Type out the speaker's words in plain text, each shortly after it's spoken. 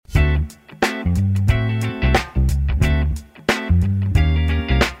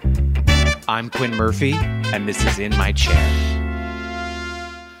I'm Quinn Murphy, and this is In My Chair.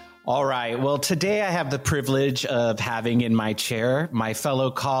 All right. Well, today I have the privilege of having in my chair my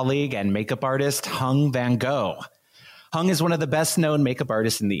fellow colleague and makeup artist, Hung Van Gogh. Hung is one of the best-known makeup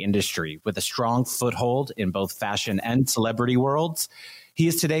artists in the industry, with a strong foothold in both fashion and celebrity worlds. He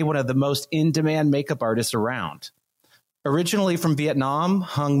is today one of the most in-demand makeup artists around. Originally from Vietnam,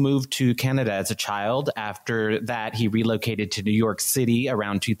 Hung moved to Canada as a child. After that, he relocated to New York City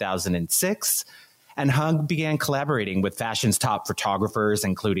around 2006. And Hung began collaborating with fashion's top photographers,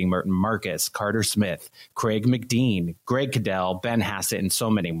 including Merton Marcus, Carter Smith, Craig McDean, Greg Cadell, Ben Hassett, and so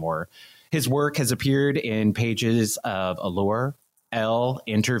many more. His work has appeared in pages of Allure, Elle,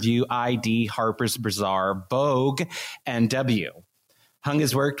 Interview, ID, Harper's Bazaar, Vogue, and W. Hung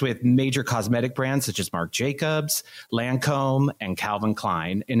has worked with major cosmetic brands such as Marc Jacobs, Lancome, and Calvin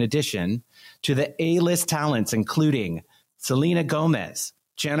Klein, in addition to the A-list talents including Selena Gomez,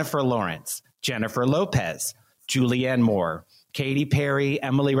 Jennifer Lawrence, Jennifer Lopez, Julianne Moore, Katy Perry,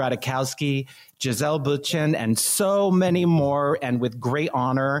 Emily Ratajkowski, Gisele Bündchen, and so many more. And with great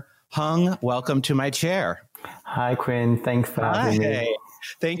honor, Hung, welcome to my chair. Hi, Quinn. Thanks for having me.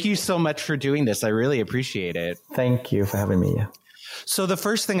 Thank you so much for doing this. I really appreciate it. Thank you for having me. So the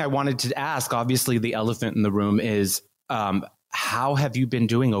first thing I wanted to ask, obviously the elephant in the room, is how have you been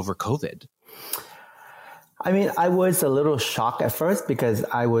doing over COVID? I mean, I was a little shocked at first because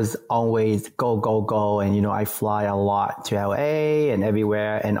I was always go, go, go. And, I fly a lot to LA and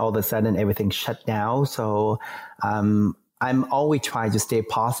everywhere. And all of a sudden, everything shut down. So I'm always trying to stay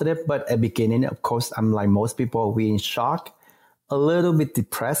positive. But at the beginning, of course, I'm like most people, we in shock, a little bit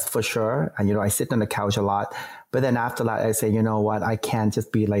depressed for sure. And, I sit on the couch a lot. But then after that, I say, you know what, I can't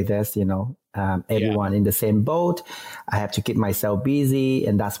just be like this, everyone in the same boat. I have to keep myself busy.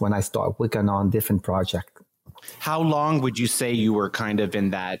 And that's when I start working on different projects. How long would you say you were kind of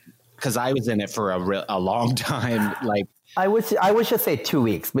in that? Because I was in it for a long time. Like I would just say 2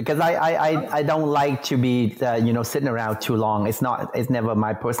 weeks because I don't like to be sitting around too long. It's never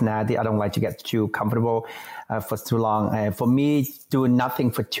my personality. I don't like to get too comfortable for too long. For me, doing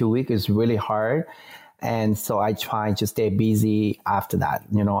nothing for 2 weeks is really hard. And so I try to stay busy after that.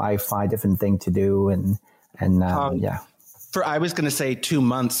 I find different things to do and yeah. I was going to say 2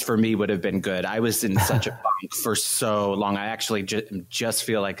 months for me would have been good. I was in such a funk for so long. I actually just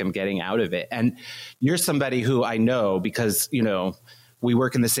feel like I'm getting out of it. And you're somebody who I know because, we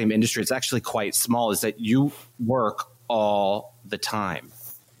work in the same industry. It's actually quite small, is that you work all the time.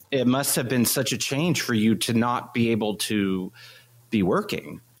 It must have been such a change for you to not be able to be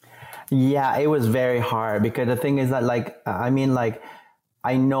working. Yeah, it was very hard because the thing is that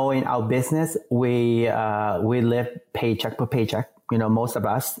I know in our business, we live paycheck per paycheck, most of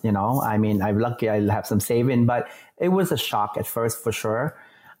us, I'm lucky I have some saving, but it was a shock at first for sure.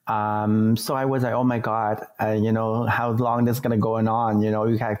 So I was like, oh my God, how long this is going to go on?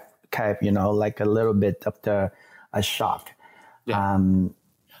 You have like a little bit of a shock. Yeah.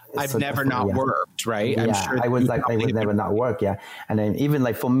 I've never not worked, right? Yeah, I'm sure I would never not work. Yeah. And then even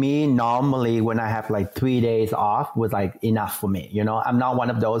like for me, normally when I have like 3 days off was like enough for me. I'm not one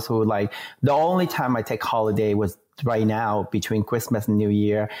of those who like the only time I take holiday was right now between Christmas and New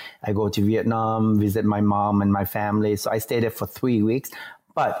Year. I go to Vietnam, visit my mom and my family. So I stay there for 3 weeks.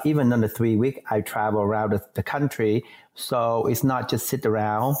 But even in the 3 weeks, I travel around the country. So it's not just sit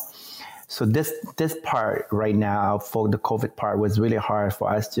around. So this part right now for the COVID part was really hard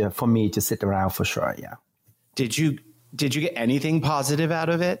for me to sit around for sure. Yeah. Did you get anything positive out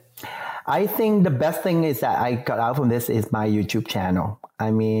of it? I think the best thing is that I got out from this is my YouTube channel.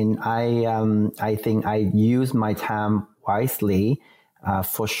 I mean, I think I used my time wisely,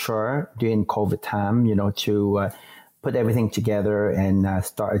 for sure during COVID time, to put everything together and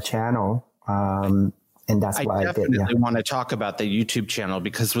start a channel. And that's why I did. I definitely want to talk about the YouTube channel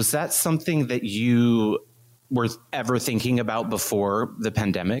because was that something that you were ever thinking about before the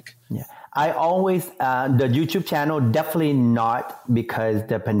pandemic? Yeah, I always, the YouTube channel, definitely not because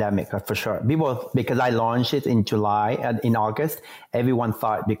the pandemic, for sure. Because I launched it in July, in August, everyone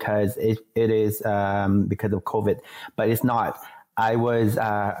thought because it is because of COVID, but it's not. I was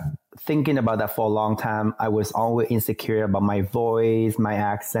thinking about that for a long time. I was always insecure about my voice, my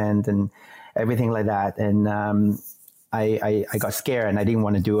accent, and everything like that. And I got scared and I didn't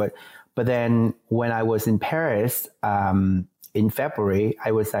want to do it. But then when I was in Paris in February,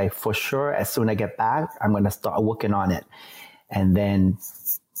 I was like, for sure, as soon as I get back, I'm going to start working on it. And then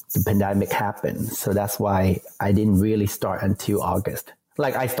the pandemic happened. So that's why I didn't really start until August.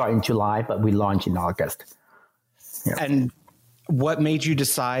 Like I start in July, but we launch in August. Yeah. And what made you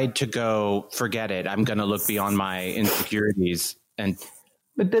decide to go, forget it, I'm going to look beyond my insecurities? And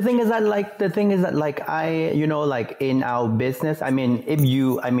But the thing is that like I, you know, like in our business, I mean,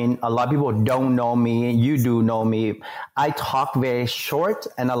 a lot of people don't know me. You do know me. I talk very short,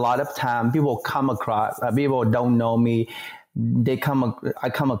 and a lot of time people people don't know me. I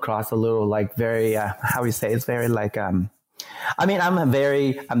come across a little like very, how we say, it's very like, I mean, I'm a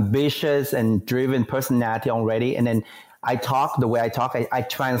very ambitious and driven personality already. And then I talk the way I talk, I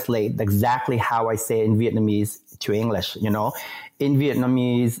translate exactly how I say in Vietnamese to English, you know. In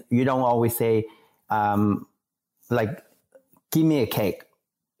Vietnamese, you don't always say, like, give me a cake.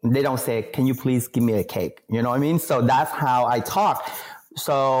 They don't say, can you please give me a cake? You know what I mean? So that's how I talk.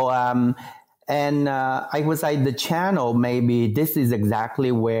 So, I would say the channel, maybe this is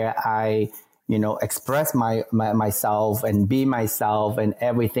exactly where I, you know, express myself and be myself, and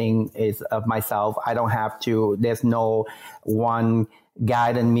everything is of myself. I don't have to, there's no one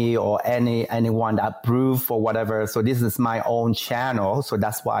guiding me or anyone that approve or whatever. So this is my own channel. So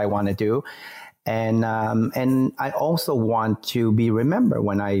that's what I want to do. And I also want to be remembered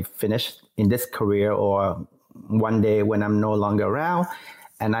when I finish in this career, or one day when I'm no longer around.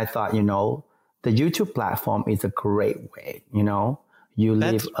 And I thought, you know, the YouTube platform is a great way, you know, you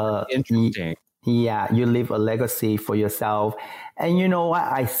live interesting. You leave a legacy for yourself. And you know what?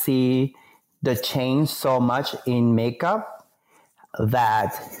 I see the change so much in makeup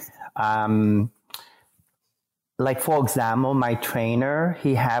that, like, for example, my trainer,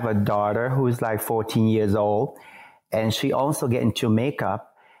 he have a daughter who's like 14 years old, and she also get into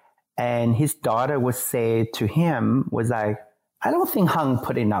makeup. And his daughter would say to him, was like, I don't think Hung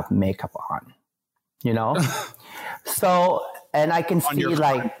put enough makeup on, you know? So, and I can see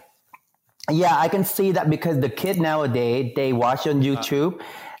like, yeah, I can see that because the kid nowadays, they watch on YouTube.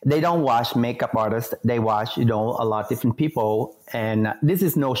 They don't watch makeup artists. They watch, you know, a lot of different people. And this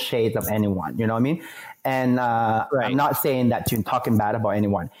is no shade of anyone, you know what I mean? And right. I'm not saying that you're talking bad about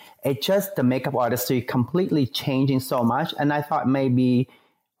anyone. It's just the makeup artistry completely changing so much. And I thought maybe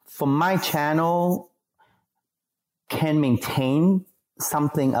for my channel can maintain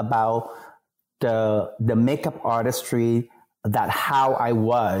something about the makeup artistry, that how I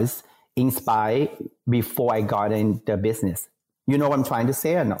was inspired before I got in the business. You know what I'm trying to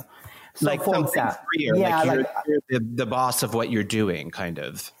say or no? So like something freer, yeah, like you're the boss of what you're doing, kind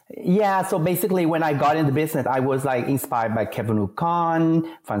of. Yeah, so basically when I got into business, I was like inspired by Kevin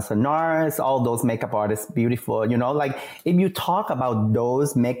Ukon, Francois Nars, all those makeup artists, beautiful, you know, like if you talk about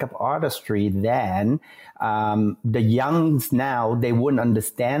those makeup artistry, then the youngs now, they wouldn't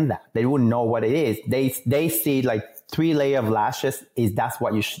understand that. They wouldn't know what it is. They see like 3 layers of lashes that's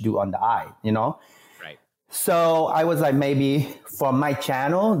what you should do on the eye, you know? Right. So I was like, maybe for my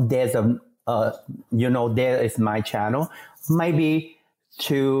channel, there's you know, there is my channel. Maybe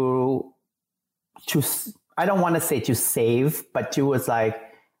to I don't want to say to save, but to was like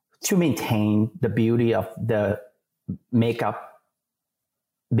to maintain the beauty of the makeup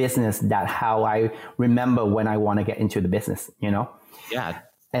business, that how I remember when I want to get into the business, you know? Yeah.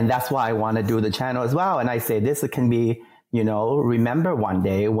 And that's why I want to do the channel as well. And I say this can be, you know, remember one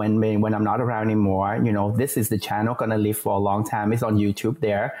day when I'm not around anymore, you know, this is the channel going to live for a long time. It's on YouTube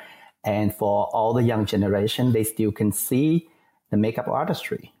there. And for all the young generation, they still can see the makeup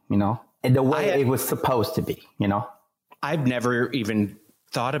artistry, you know, and the way it was supposed to be, you know. I've never even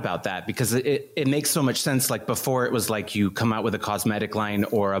thought about that, because it makes so much sense. Like before, it was like you come out with a cosmetic line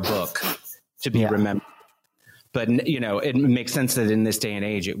or a book to be remembered. But, you know, it makes sense that in this day and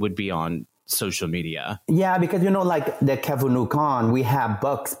age, it would be on social media. Yeah, because, you know, like the Kevin Ukon, we have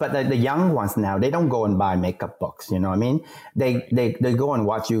books, but the young ones now, they don't go and buy makeup books. You know what I mean? They go and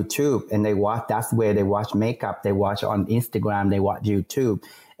watch YouTube, and that's where they watch makeup. They watch on Instagram, they watch YouTube,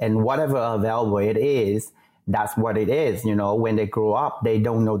 and whatever available it is, that's what it is. You know, when they grow up, they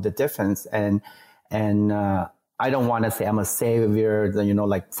don't know the difference. And I don't want to say I'm a savior, you know,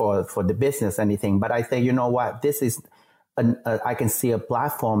 like for the business, anything, but I say, you know what, this is, I can see a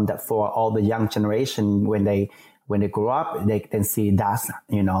platform that for all the young generation, when they grow up, they can see that's,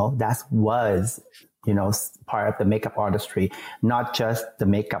 you know, that was, you know, part of the makeup artistry, not just the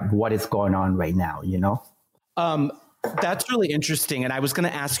makeup, what is going on right now, you know? That's really interesting. And I was going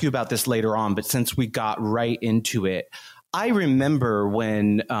to ask you about this later on, but since we got right into it, I remember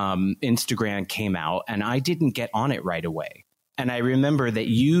when Instagram came out, and I didn't get on it right away. And I remember that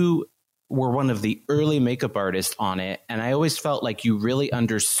you were one of the early makeup artists on it. And I always felt like you really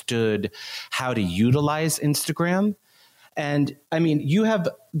understood how to utilize Instagram. And I mean, you have,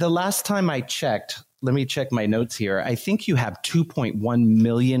 the last time I checked, let me check my notes here, I think you have 2.1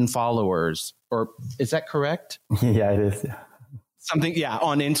 million followers, or is that correct? Yeah, it is. Yeah. something, yeah,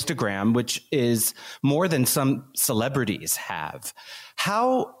 on Instagram, which is more than some celebrities have.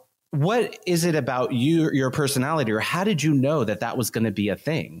 What is it about your personality, or how did you know that was going to be a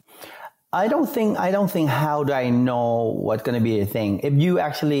thing? I don't think how do I know what's going to be a thing. If you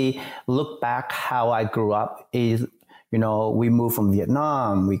actually look back how I grew up is, we moved from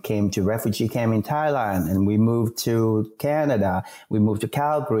Vietnam, we came to refugee camp in Thailand, and we moved to Canada, we moved to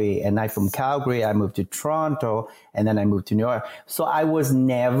Calgary, and from Calgary, I moved to Toronto, and then I moved to New York. So I was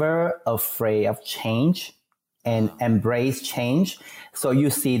never afraid of change and embrace change. So you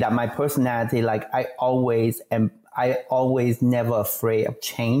see that my personality, like I always never afraid of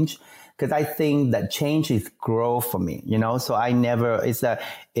change. Because I think that change is growth for me, so I never,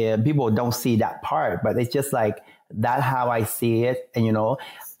 people don't see that part, but it's just like, that's how I see it. And,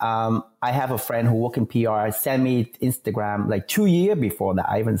 I have a friend who works in PR, sent me Instagram like 2 years before that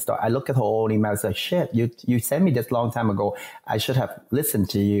I even started. I look at her old email, I was like, shit, you sent me this long time ago. I should have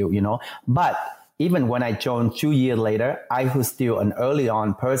listened to you, But even when I joined 2 years later, I was still an early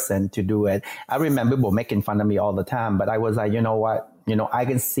on person to do it. I remember people making fun of me all the time, but I was like, you know what? I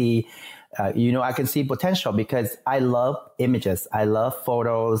can see, I can see potential because I love images. I love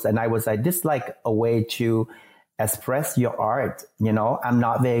photos. And I was like, this is like a way to express your art. I'm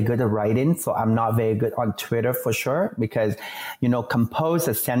not very good at writing, so I'm not very good on Twitter for sure, because, compose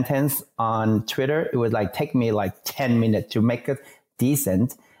a sentence on Twitter, it would like take me like 10 minutes to make it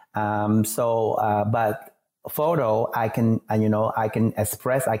decent. But photo, I can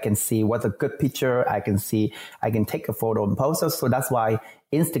express, I can see what's a good picture. I can take a photo and post it. So that's why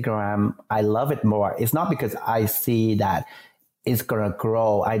Instagram, I love it more. It's not because I see that it's going to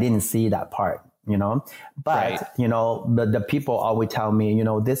grow. I didn't see that part, but, right. The people always tell me,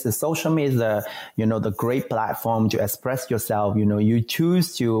 this is social media, the great platform to express yourself. You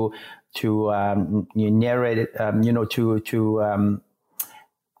choose to you narrate it,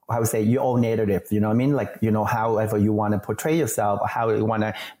 I would say your own narrative, you know what I mean? Like, however you want to portray yourself, how you want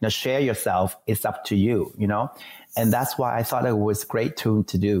to share yourself, it's up to you, And that's why I thought it was great to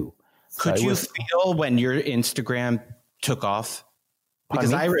do. Could you feel when your Instagram took off?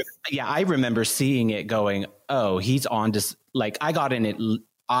 Because I remember seeing it going, oh, he's on to, like, I got in it,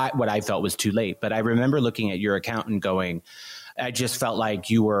 what I felt was too late. But I remember looking at your account and going, I just felt like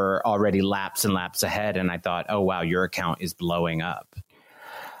you were already laps and laps ahead. And I thought, oh, wow, your account is blowing up.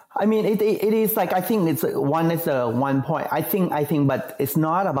 I mean, it is like, I think it's one point. I think, but it's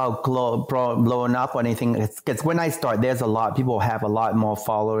not about blowing up or anything. It's when I start, there's a lot, people have a lot more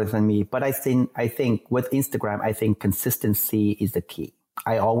followers than me. But I think with Instagram, I think consistency is the key.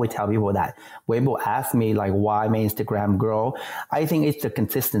 I always tell people that when people ask me like, why my Instagram grow? I think it's the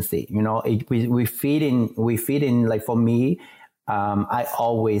consistency, we feed in like for me, I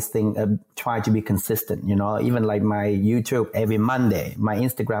always think try to be consistent, even like my YouTube every Monday, my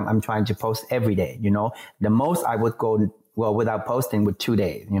Instagram, I'm trying to post every day, the most I would go, without posting with 2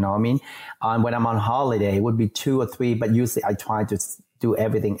 days, you know what I mean? When I'm on holiday, it would be 2 or 3, but usually I try to do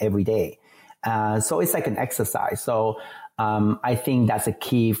everything every day. So it's like an exercise. So, I think that's a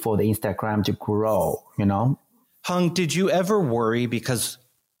key for the Instagram to grow, Hung, did you ever worry? Because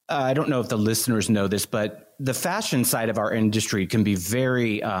I don't know if the listeners know this, but the fashion side of our industry can be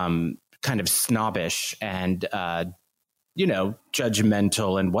very kind of snobbish and,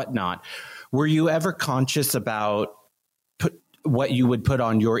 judgmental and whatnot. Were you ever conscious about what you would put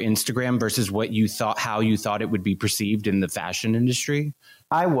on your Instagram versus how you thought it would be perceived in the fashion industry?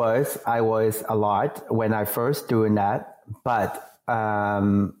 I was a lot when I first doing that, but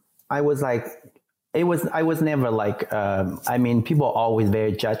I was like, I was never like, people are always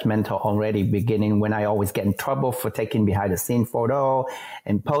very judgmental already beginning when I always get in trouble for taking behind the scene photo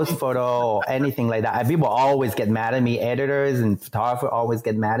and post photo or anything like that. People always get mad at me, editors and photographers always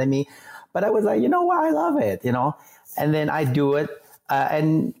get mad at me. But I was like, you know what? I love it, and then I do it.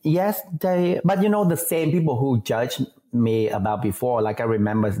 And yes, but the same people who judge me about before, like I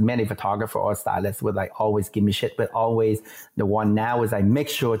remember many photographers or stylists would like always give me shit, but always the one now is like, make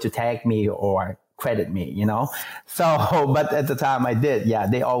sure to tag me or credit me, So, but at the time I did,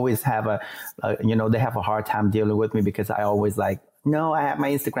 they always have they have a hard time dealing with me because I always like, no, I have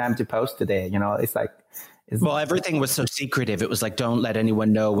my Instagram to post today, it's like, well, everything was so secretive. It was like, don't let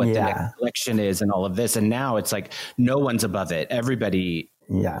anyone know what the next collection is and all of this. And now it's like, no one's above it. Everybody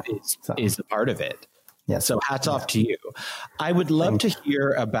is a part of it. Yeah. So hats off to you. I would love to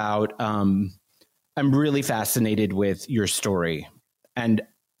hear about, I'm really fascinated with your story. And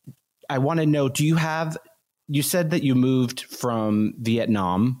I want to know, you said that you moved from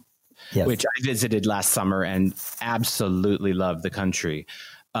Vietnam, which I visited last summer and absolutely loved the country.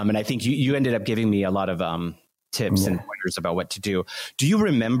 And I think you ended up giving me a lot of tips and pointers about what to do. Do you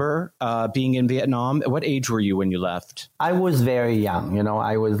remember being in Vietnam? What age were you when you left? I was very young.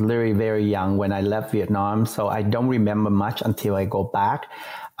 I was literally very young when I left Vietnam. So I don't remember much until I go back.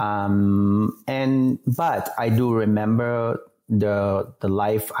 But I do remember the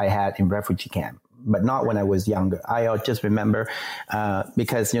life I had in refugee camp, but not when I was younger. I just remember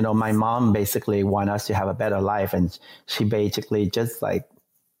because, my mom basically wanted us to have a better life. And she basically just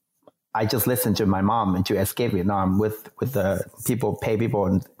I just listened to my mom and to escape Vietnam with the pay people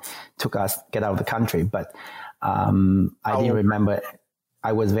and get out of the country. But I didn't remember.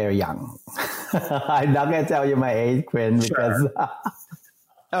 I was very young. I'm not going to tell you my age, Quinn, because...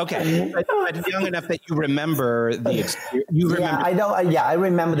 Okay, but young enough that you remember the experience. Yeah, I know. Yeah, I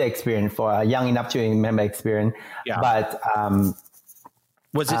remember the experience for young enough to remember experience. Yeah. But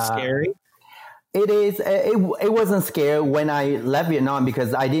was it scary? It is. It wasn't scary when I left Vietnam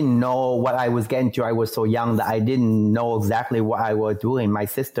because I didn't know what I was getting to. I was so young that I didn't know exactly what I was doing. My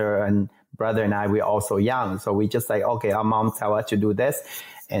sister and brother and I were also young, so we just okay, our mom tell us to do this,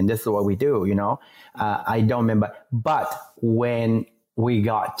 and this is what we do. I don't remember. But when we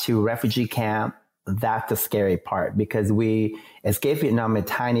got to refugee camp, that's the scary part because we escaped Vietnam in a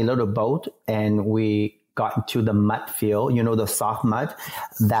tiny little boat and we got to the mud field, the soft mud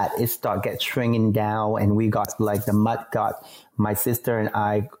that it get shrinking down. And we got the mud got my sister and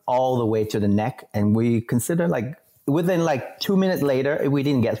I all the way to the neck. And we consider within 2 minutes later, if we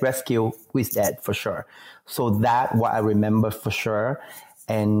didn't get rescued, we're dead for sure. So that what I remember for sure.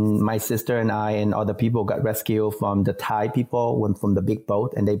 And my sister and I and other people got rescued from the Thai people, went from the big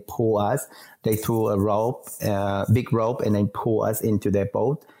boat, and they pull us. They threw a rope, big rope, and then pull us into their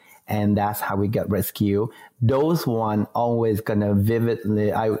boat. And that's how we got rescued. Those one always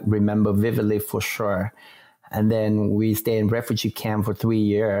I remember vividly for sure. And then we stayed in refugee camp for 3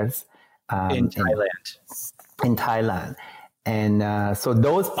 years. In Thailand. In Thailand. And so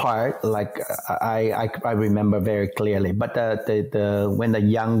those part, I remember very clearly. But the when the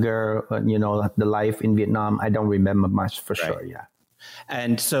younger, the life in Vietnam, I don't remember much for sure. Yeah.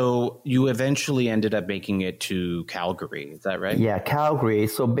 And so you eventually ended up making it to Calgary. Is that right? Yeah, Calgary.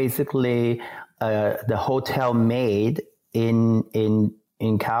 So basically, the hotel maid in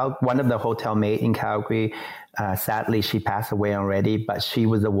one of the hotel maid in Calgary. Sadly, she passed away already, but she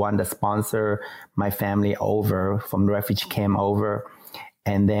was the one that sponsored my family over from the refugee camp over.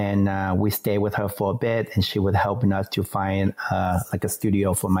 And then we stayed with her for a bit and she was helping us to find a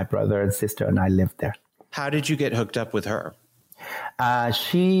studio for my brother and sister and I lived there. How did you get hooked up with her?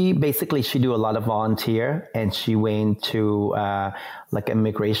 She do a lot of volunteer and she went to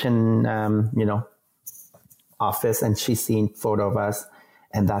immigration, office and she seen photo of us.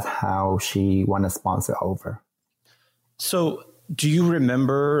 And that's how she wanted to sponsor over. So do you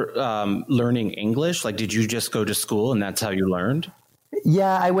remember learning English? Did you just go to school and that's how you learned?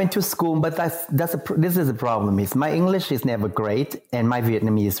 Yeah, I went to school, but this is the problem is my English is never great and my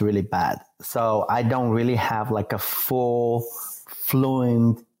Vietnamese is really bad. So I don't really have a full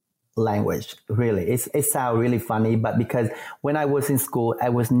fluent language, really. It sounds really funny, but because when I was in school, I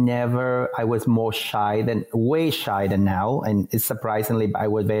was more way shy than now. And it's surprisingly, but I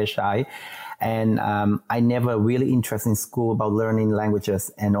was very shy. And I never really interested in school about learning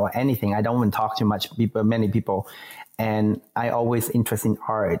languages or anything. I don't even talk to many people. And I always interested in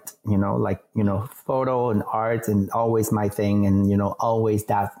art, photo and art and always my thing. And, always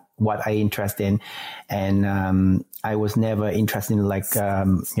that what I interest in. And I was never interested in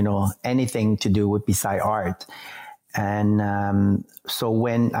anything to do with beside art. And so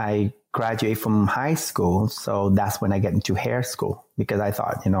when I graduated from high school, so that's when I get into hair school because I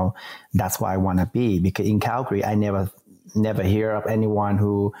thought, that's what I want to be. Because in Calgary, I never hear of anyone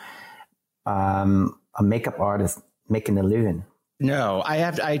who a makeup artist making a living. No,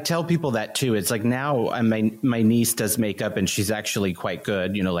 I tell people that too. It's now my niece does makeup and she's actually quite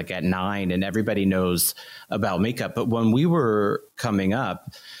good, at 9 and everybody knows about makeup. But when we were coming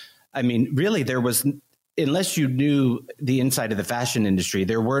up, really there was, unless you knew the inside of the fashion industry,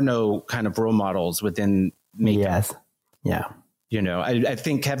 there were no kind of role models within makeup. Yes. Yeah. I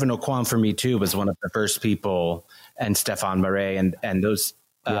think Kevin Aucoin for me too was one of the first people and Stefan Marais and those.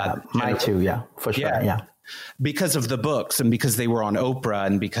 Mine too. Yeah, for sure. Yeah. Because of the books and because they were on Oprah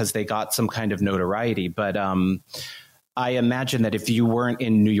and because they got some kind of notoriety. But I imagine that if you weren't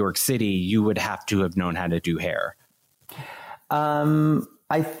in New York City, you would have to have known how to do hair. While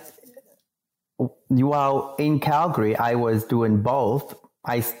in Calgary, I was doing both.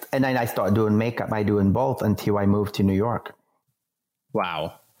 And then I started doing makeup. I doing both until I moved to New York.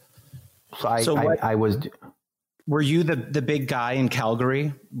 Wow. So I was. Were you the big guy in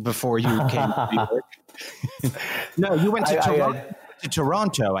Calgary before you came to New York? No, you went to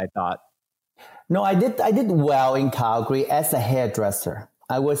Toronto, I thought. No, I did well in Calgary as a hairdresser.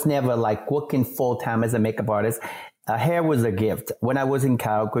 I was never like working full time as a makeup artist. Hair was a gift. When I was in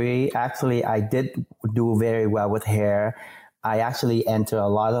Calgary, actually, I did do very well with hair. I actually entered a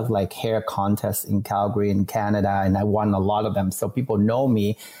lot of like hair contests in Calgary in Canada, and I won a lot of them. So people know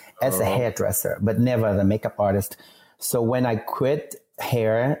me as a hairdresser, but never as a makeup artist. So when I quit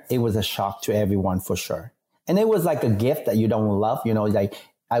hair, it was a shock to everyone for sure. And it was like a gift that you don't love, like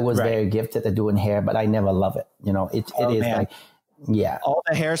I was very gifted at doing hair, but I never love it. It is man. Like, yeah. All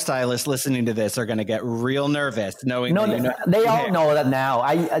the hairstylists listening to this are going to get real nervous knowing. No, they all know that now.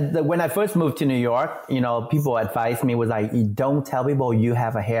 When I first moved to New York, people advised me was like, you don't tell people you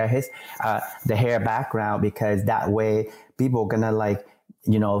have a the hair background, because that way people are going to like,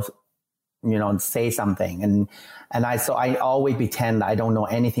 say something. And I always pretend I don't know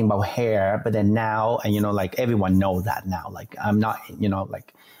anything about hair, but then now, like everyone knows that now, like I'm not,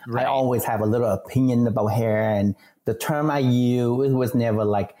 I always have a little opinion about hair, and the term I use, it was never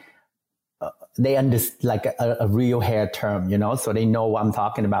like, they understand like a real hair term, so they know what I'm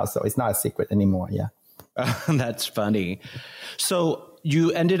talking about. So it's not a secret anymore. Yeah. That's funny. So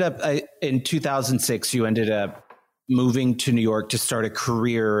you ended up in 2006, you ended up moving to New York to start a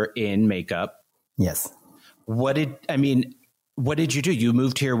career in makeup. Yes. What did you do? You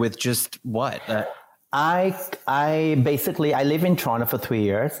moved here with just what? I live in Toronto for 3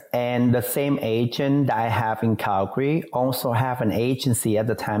 years, and the same agent that I have in Calgary also have an agency at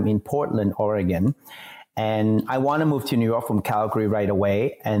the time in Portland, Oregon. And I want to move to New York from Calgary right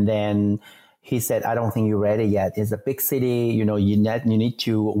away. And then he said, I don't think you're ready yet. It's a big city. You need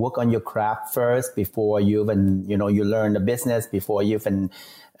to work on your craft first before you even, you learn the business before you even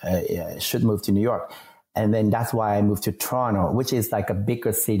should move to New York. And then that's why I moved to Toronto, which is like a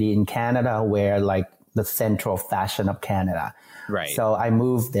bigger city in Canada, where like the central fashion of Canada. Right. So I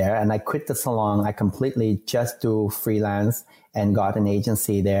moved there and I quit the salon. I completely just do freelance and got an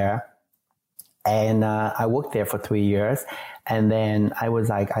agency there. And I worked there for 3 years. And then I was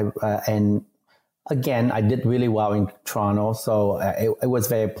like, and again, I did really well in Toronto. So it was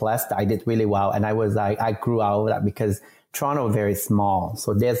very blessed. I did really well. And I was like, I grew out of that because Toronto is very small.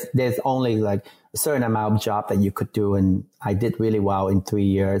 So there's only like a certain amount of job that you could do. And I did really well in 3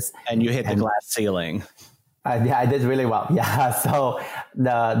 years. And you hit the glass ceiling. I did really well. Yeah. So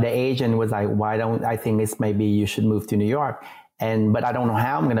the agent was like, I think it's maybe you should move to New York. But I don't know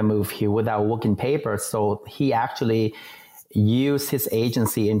how I'm going to move here without working papers. So he actually used his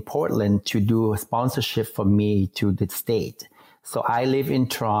agency in Portland to do a sponsorship for me to the state. So I live in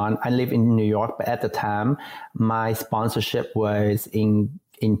Toronto. I live in New York, but at the time, my sponsorship was in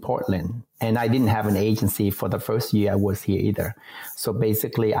Portland, and I didn't have an agency for the first year I was here either. So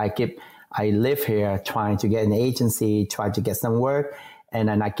basically, I live here trying to get an agency, try to get some work, and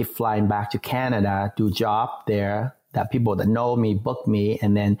then I keep flying back to Canada, do job there that people that know me book me,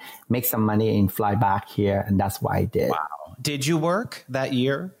 and then make some money and fly back here, and that's what I did. Wow! Did you work that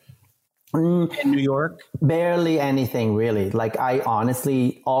year? In New York? Barely anything, really. Like I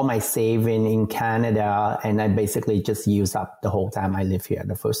honestly, all my saving in Canada, and I basically just used up the whole time I live here,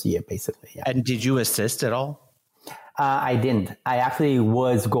 the first year, basically. Yeah. And did you assist at all? I didn't. I actually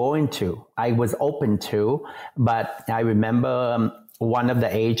was going to. I was open to, but I remember one of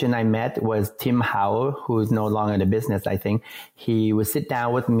the agent I met was Tim Howell, who is no longer in the business, I think. He would sit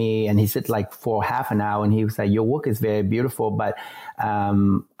down with me and he sit like for half an hour and he was like, your work is very beautiful, but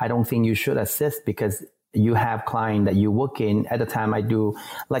I don't think you should assist because you have client that you work in. At the time, I do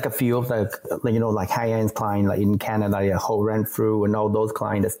like a few of the, like high-end client, like in Canada, like Whole Renfrew and all those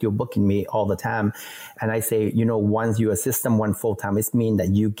clients that still booking me all the time. And I say, once you assist someone full-time, it means that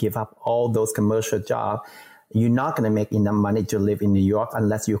you give up all those commercial jobs. You're not going to make enough money to live in New York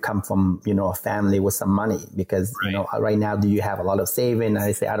unless you come from, a family with some money because, right now, do you have a lot of saving? And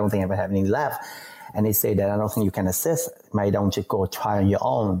I say, I don't think I have any left. And they say that I don't think you can assist. Why don't you go try on your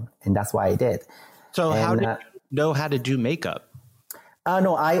own? And that's why I did. So how did you know how to do makeup?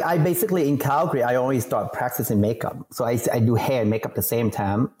 No, I basically in Calgary, I always start practicing makeup. So I do hair and makeup at the same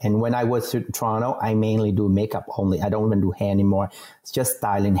time. And when I was in Toronto, I mainly do makeup only. I don't even do hair anymore. It's just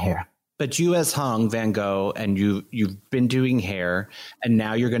styling hair. But you as Hung Van Gogh, and you've been doing hair, and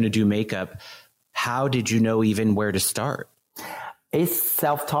now you're going to do makeup. How did you know even where to start? It's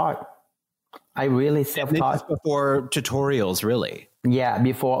self-taught. I really self-taught. Before tutorials, really. Yeah,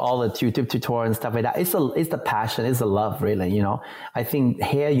 before all the YouTube tutorials and stuff like that. It's the passion, it's the love, really. I think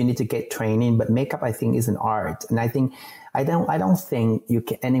hair you need to get training, but makeup I think is an art, and I think I don't think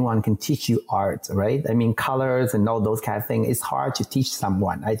anyone can teach you art, right? I mean, colors and all those kind of things. It's hard to teach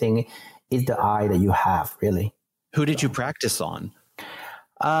someone. I think it's the eye that you have, really. Who did you practice on?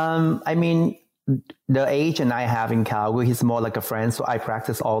 I mean, the agent I have in Calgary, he's more like a friend. So I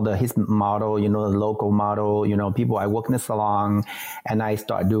practice all his model, the local model, people I work in the salon, and I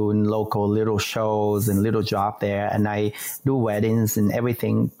start doing local little shows and little job there. And I do weddings and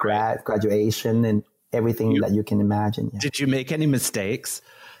everything, graduation and everything that you can imagine. Yeah. Did you make any mistakes?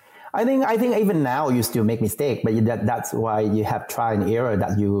 I think even now you still make mistakes, but that's why you have trial and error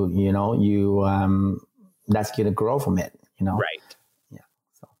that that's going to grow from it, Right. Yeah.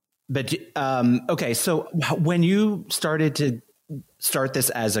 So. But, okay. So when you started to start this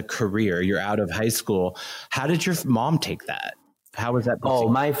as a career, you're out of high school. How did your mom take that? How was that? Oh,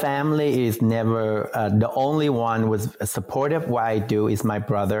 my family is never, the only one was supportive. What I do is my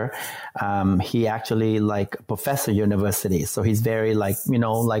brother. He actually professor university. So he's very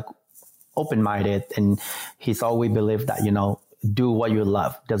open-minded, and he's always believed that, do what you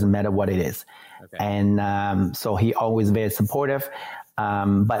love. Doesn't matter what it is. Okay. And so he always very supportive.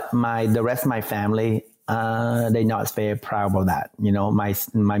 But the rest of my family, they're not very proud of that.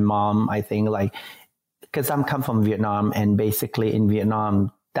 My mom, I think because I'm come from Vietnam, and basically in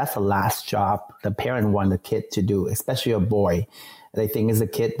Vietnam, that's the last job the parent want the kid to do, especially a boy. They think as a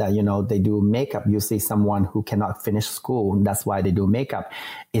kid that, they do makeup. You see someone who cannot finish school, and that's why they do makeup.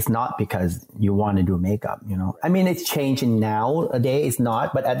 It's not because you want to do makeup, I mean, it's changing nowadays. It's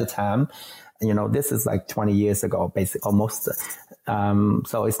not, but at the time, this is 20 years ago, basically almost.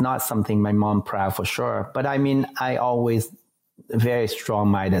 So it's not something my mom proud for sure. But I mean, I always very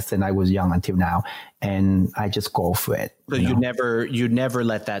strong-minded since I was young until now, and I just go for it. So you never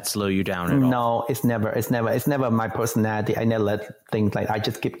let that slow you down at all? No, it's never my personality. I never let things I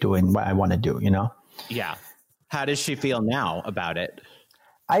just keep doing what I want to do, Yeah. How does she feel now about it?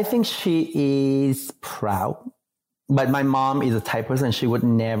 I think she is proud, but my mom is a type person, she would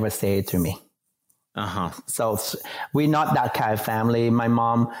never say it to me. So we're not that kind of family. My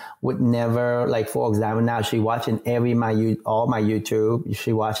mom would never, for example, now she watching all my YouTube.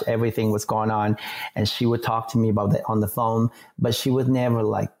 She watched everything what's going on, and she would talk to me about it on the phone, but she would never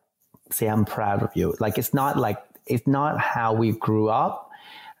say, I'm proud of you. It's not how we grew up.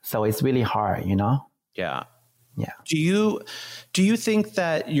 So it's really hard, Yeah. Yeah. Do you think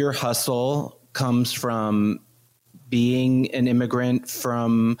that your hustle comes from being an immigrant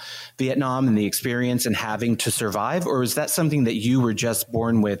from Vietnam and the experience and having to survive? Or is that something that you were just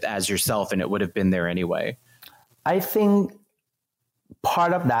born with as yourself and it would have been there anyway? I think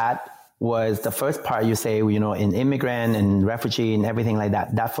part of that was the first part you say, in immigrant and refugee and everything like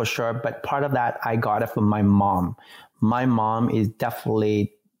that, that for sure. But part of that, I got it from my mom. My mom is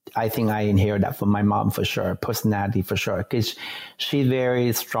definitely, I think I inherited that from my mom for sure, personality for sure, because she's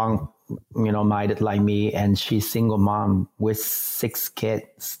very strong, minded like me, and she's single mom with 7 kids,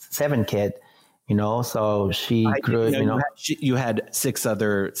 so she grew, you had 6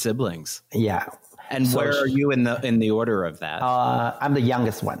 other siblings. Yeah. And so where are you in the order of that? I'm the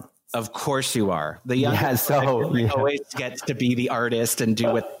youngest one. Of course you are. The youngest always gets to be the artist and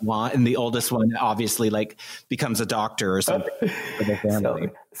do what they want, and the oldest one obviously becomes a doctor or something for the family.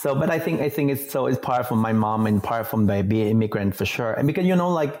 So, but I think it's part from my mom and part from being immigrant for sure. And because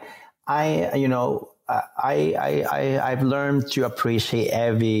I've learned to appreciate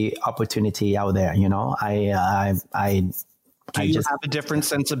every opportunity out there. Do you have a different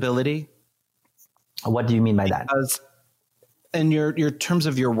sensibility? What do you mean by that? Because in your terms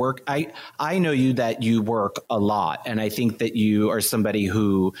of your work, I know that you work a lot, and I think that you are somebody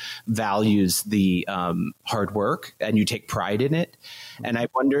who values the hard work and you take pride in it. And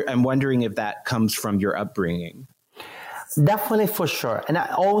I'm wondering if that comes from your upbringing. Definitely, for sure. And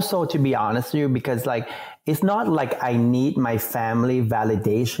also, to be honest with you, because it's not I need my family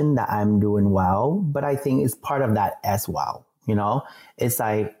validation that I'm doing well, but I think it's part of that as well. It's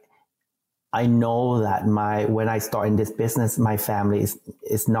I know that when I start in this business, my family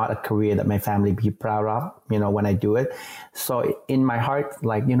is not a career that my family be proud of, when I do it. So in my heart,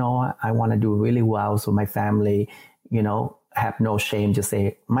 I want to do really well. So my family, have no shame to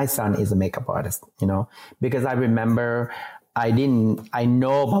say my son is a makeup artist, because I remember I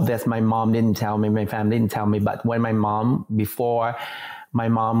know about this. My mom didn't tell me, my family didn't tell me, but when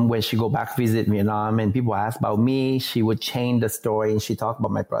when she go back to visit Vietnam and people ask about me, she would change the story and she talked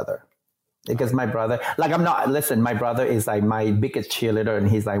about my brother. Because my brother, my brother is my biggest cheerleader, and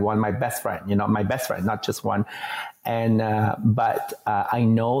he's one of my best friend, my best friend, not just one. And, but I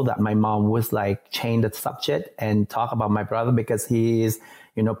know that my mom was change the subject and talk about my brother because he is,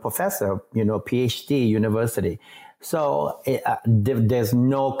 professor, PhD university. So there's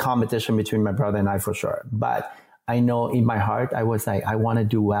no competition between my brother and I for sure. But I know in my heart, I was like, I want to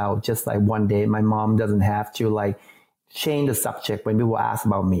do well. Just like one day, my mom doesn't have to like change the subject when people ask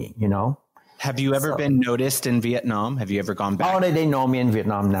about me, you know? Have you ever been noticed in Vietnam? Have you ever gone back? Oh, they know me in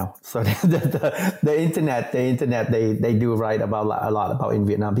Vietnam now. So the internet, they do write about a lot about in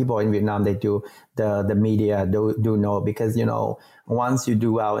Vietnam. People in Vietnam, they do the media do know, because, you know, once you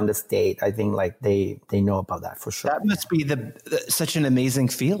do well in the state, I think like they know about that for sure. That must be such an amazing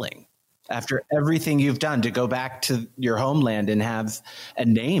feeling after everything you've done to go back to your homeland and have a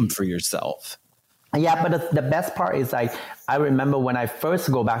name for yourself. Yeah, but the best part is like, I remember when I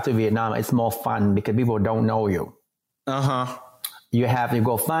first go back to Vietnam, it's more fun because people don't know you. You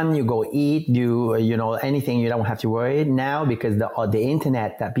go fun, you go eat, you know, anything, you don't have to worry now, because the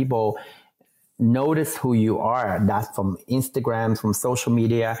internet, that people notice who you are. That's from Instagram, from social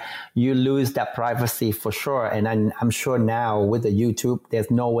media. You lose that privacy for sure. And I'm sure now with the YouTube,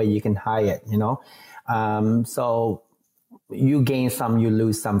 there's no way you can hide it, you know? So you gain some, you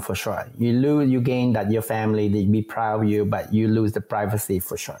lose some for sure. You gain that your family, they be proud of you, but you lose the privacy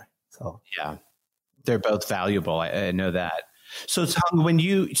for sure. So yeah, they're both valuable. I know that. So Thung, when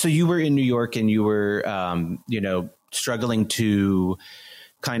you were in New York and you were, you know, struggling to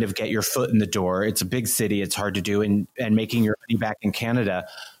kind of get your foot in the door. It's a big city. It's hard to do, and making your money back in Canada.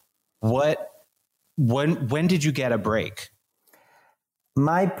 When did you get a break?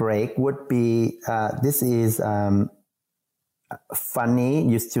 My break would be, this is, funny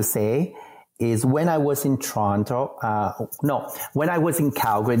used to say, is when I was in Toronto, when I was in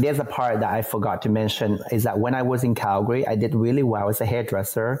Calgary, there's a part that I forgot to mention, is that when I was in Calgary, I did really well as a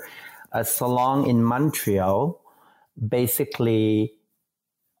hairdresser. A salon in Montreal basically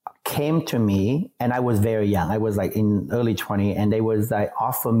came to me, and I was very young. I was like in early 20, and they was like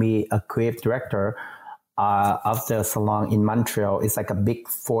offer me a creative director of the salon in Montreal. It's like a big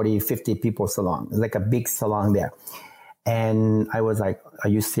 40, 50 people salon. It's like a big salon there. And I was like, are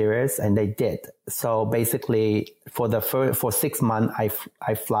you serious? And they did. So basically for 6 months,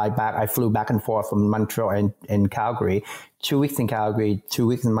 I flew back and forth from Montreal and Calgary, 2 weeks in Calgary, 2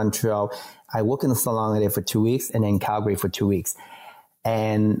 weeks in Montreal. I worked in the salon there for 2 weeks, and then Calgary for 2 weeks.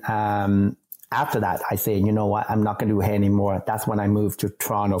 And, after that, I said, you know what? I'm not going to do hair anymore. That's when I moved to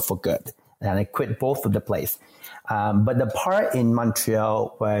Toronto for good. And I quit both of the place. But the part in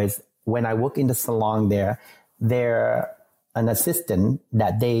Montreal was when I worked in the salon there, they're an assistant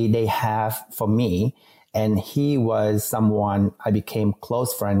that they have for me. And he was someone I became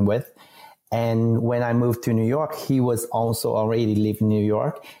close friend with. And when I moved to New York, he was also already living in New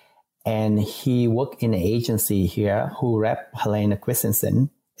York. And he worked in an agency here who rep Helena Christensen.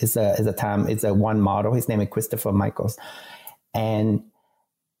 It's a one model. His name is Christopher Michaels. And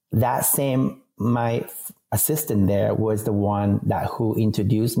that same, my assistant there was the one who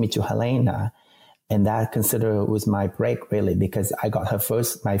introduced me to Helena. And that considered was my break, really, because I got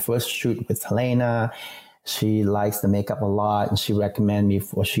my first shoot with Helena. She likes the makeup a lot, and she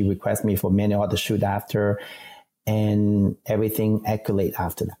requests me for many other shoot after, and everything accolade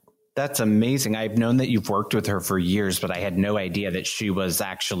after that. That's amazing. I've known that you've worked with her for years, but I had no idea that she was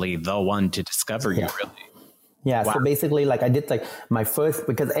actually the one to discover you, really. Yeah. Wow. So basically, like I did like my first,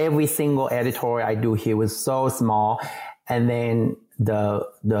 because every single editorial I do here was so small. And then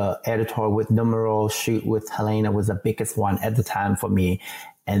the editor with numero shoot with Helena was the biggest one at the time for me.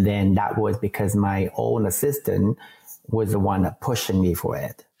 And then that was because my own assistant was the one that pushing me for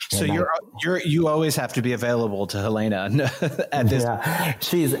it. So you always have to be available to Helena at this. Yeah,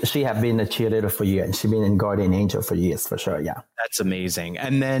 she have been a cheerleader for years. She's been in Guardian Angel for years, for sure. Yeah, that's amazing.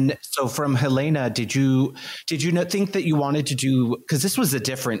 And then, so from Helena, did you not think that you wanted to do? Because this was a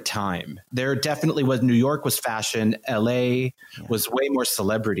different time. There definitely was. New York was fashion. LA was way more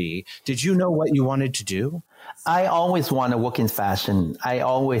celebrity. Did you know what you wanted to do? I always want to work in fashion. I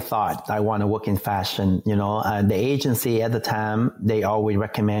always thought I want to work in fashion. You know, the agency at the time, they always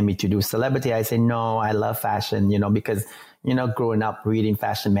recommend me to do celebrity. I say, no, I love fashion, you know, because, you know, growing up reading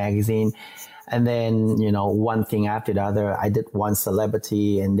fashion magazine. And then, you know, one thing after the other, I did one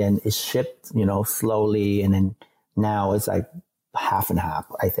celebrity, and then it shipped, you know, slowly. And then now it's like half and half,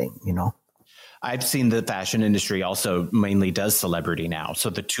 I think, you know. I've seen the fashion industry also mainly does celebrity now.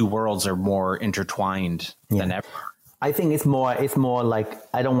 So the two worlds are more intertwined than ever. I think it's more like,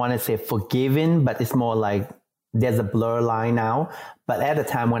 I don't want to say forgiven, but it's more like there's a blur line now. But at the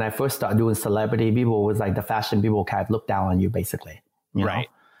time when I first started doing celebrity, people was like, the fashion people kind of look down on you, basically. You right.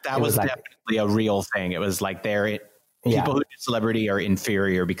 know? That was definitely a real thing. It was like people who do celebrity are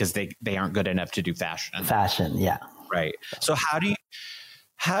inferior because they aren't good enough to do fashion. Fashion, yeah. Right. So how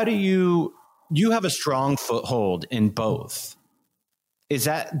do you have a strong foothold in both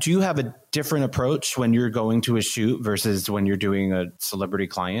Do you have a different approach when you're going to a shoot versus when you're doing a celebrity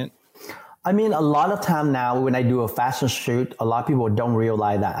client? I mean, a lot of time now when I do a fashion shoot, a lot of people don't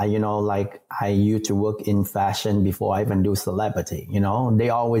realize that, like I used to work in fashion before I even do celebrity, they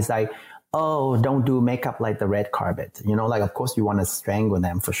always like, oh, don't do makeup like the red carpet, like, of course you want to strangle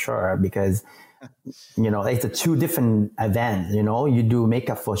them for sure, because, it's a two different events, you do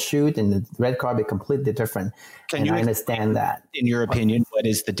makeup for shoot and the red carpet completely different. And I understand that. In your opinion, what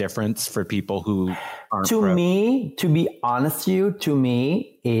is the difference for people who aren't me, to be honest with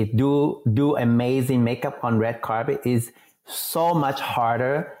you, do amazing makeup on red carpet is so much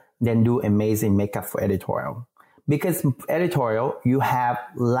harder than do amazing makeup for editorial. Because editorial, you have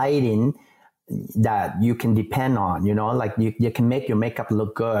lighting that you can depend on, like you can make your makeup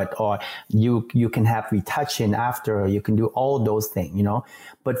look good, or you can have retouching after, you can do all those things,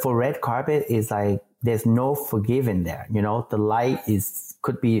 But for red carpet, it's like there's no forgiving there, the light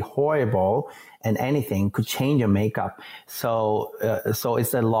could be horrible and anything could change your makeup. So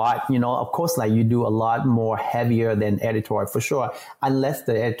it's a lot, of course, like you do a lot more heavier than editorial for sure, unless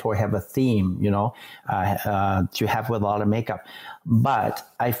the editorial have a theme, to have with a lot of makeup. But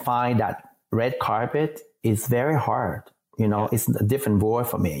I find that red carpet is very hard. It's a different word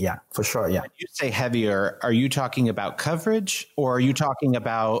for me. Yeah, for sure. Yeah. When you say heavier, are you talking about coverage, or are you talking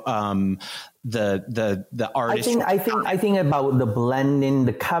about the artist? I think about the blending,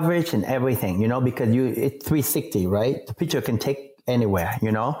 the coverage, and everything. Because it's 360, right? The picture can take anywhere.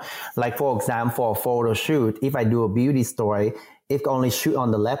 Like for example, for a photo shoot, if I do a beauty story, if I only shoot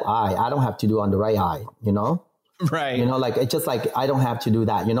on the left eye, I don't have to do on the right eye. Right. Like it's just like I don't have to do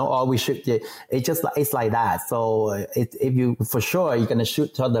that, or we shoot it's like that. So if you for sure you're gonna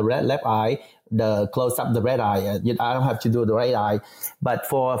shoot to the left eye, the close up the red eye, I don't have to do the right eye. But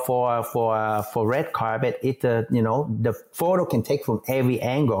for red carpet, the photo can take from every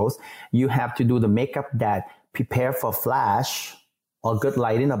angles. You have to do the makeup that prepare for flash or good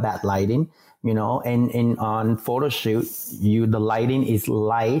lighting or bad lighting, and on photo shoot, the lighting is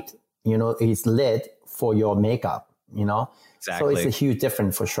light, is lit for your makeup, Exactly. So it's a huge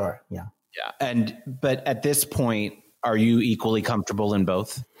difference for sure. Yeah. Yeah. But at this point, are you equally comfortable in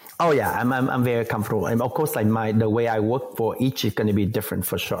both? Oh yeah, I'm very comfortable. And of course, like the way I work for each is going to be different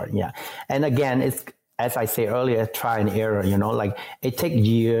for sure. Yeah. And again, it's, as I say earlier, try and error, like it takes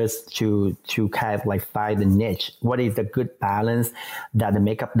years to kind of like find the niche. What is the good balance that the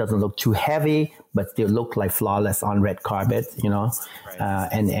makeup doesn't look too heavy, but still look like flawless on red carpet, Right.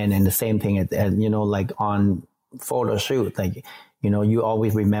 And the same thing, like on photo shoot, like, you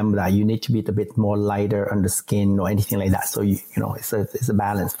always remember that you need to be a bit more lighter on the skin or anything like that. So, it's a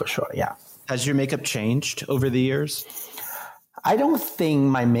balance for sure. Yeah. Has your makeup changed over the years? I don't think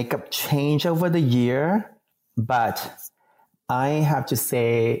my makeup changed over the year, but I have to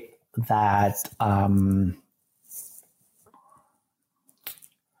say that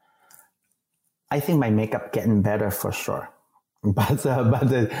I think my makeup getting better for sure. But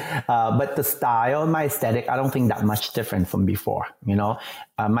the style, my aesthetic, I don't think that much different from before.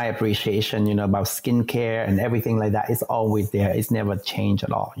 My appreciation, about skincare and everything like that is always there. It's never changed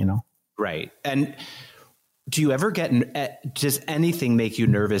at all. Right. And do you ever does anything make you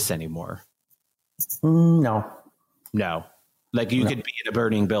nervous anymore? No. Like you could be in a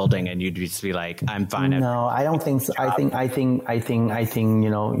burning building and you'd just be like, I'm fine. No, I don't think so. I think, I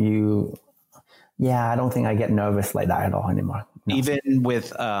don't think I get nervous like that at all anymore. No. Even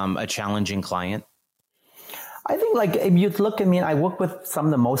with a challenging client? I think like if you look at me, I work with some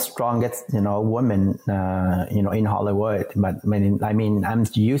of the most strongest, women, in Hollywood. But I mean, I'm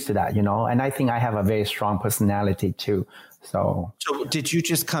used to that, and I think I have a very strong personality too. So did you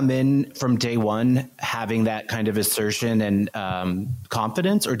just come in from day one having that kind of assertion and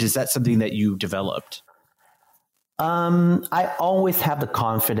confidence, or is that something that you developed? I always have the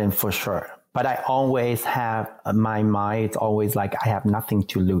confidence for sure, but I always have my mind. It's always like I have nothing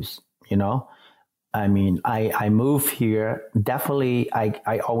to lose, I mean, I moved here. Definitely,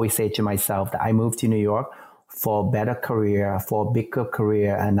 I always say to myself that I moved to New York for a better career, for a bigger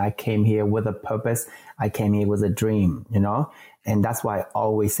career. And I came here with a purpose. I came here with a dream, and that's why I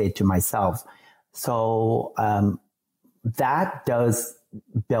always say to myself. So that does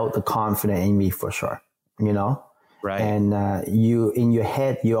build the confidence in me for sure, Right. And you in your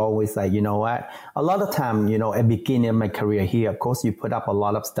head, you always like, what? A lot of time, at the beginning of my career here, of course, you put up a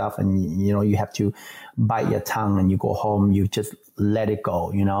lot of stuff and, you have to bite your tongue and you go home, you just let it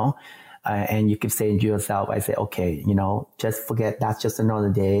go, and you keep saying to yourself, I say, okay, just forget, that's just another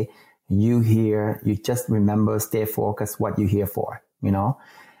day. You here, you just remember, stay focused, what you're here for,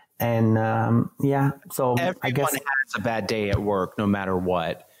 And so Everyone I guess has a bad day at work, no matter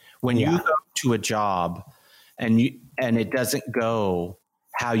what. When you go to a job and it doesn't go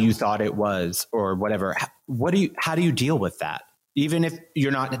how you thought it was or whatever, how do you deal with that? Even if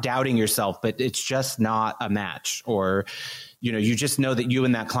you're not doubting yourself, but it's just not a match, or, you just know that you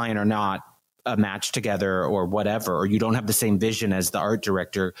and that client are not a match together or whatever, or you don't have the same vision as the art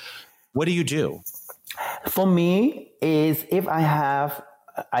director. What do you do? For me is if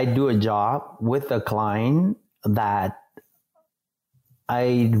I do a job with a client that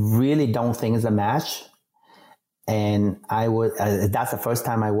I really don't think is a match, and I would, that's the first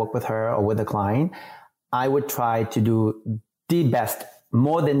time I work with her or with a client, I would try to do the best,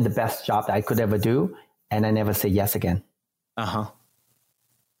 more than the best job that I could ever do. And I never say yes again.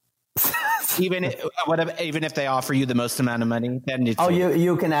 Even if they offer you the most amount of money, then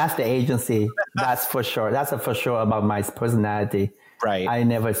you can ask the agency. That's for sure. That's for sure about my personality. Right. I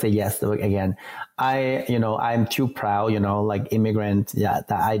never say yes again. I'm too proud, like immigrant. Yeah,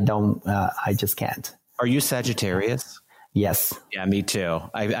 that I just can't. Are you Sagittarius? Yes. Yeah, me too.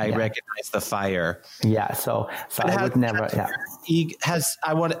 I recognize the fire. Yeah. So I would never. Yeah.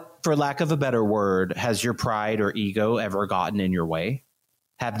 For lack of a better word, has your pride or ego ever gotten in your way?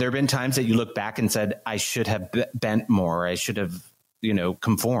 Have there been times that you look back and said, I should have bent more, I should have,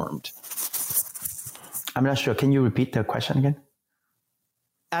 conformed? I'm not sure. Can you repeat the question again?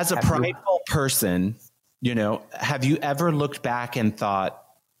 As a prideful person, have you ever looked back and thought,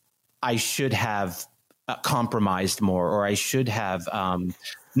 I should have compromised more, or I should have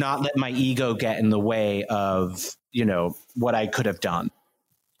not let my ego get in the way of, what I could have done?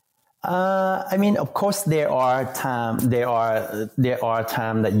 Of course, there are times that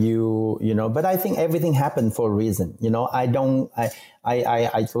but I think everything happened for a reason. I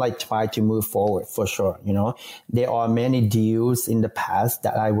like try to move forward for sure. There are many deals in the past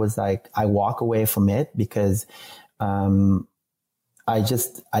that I was like, I walk away from it because, I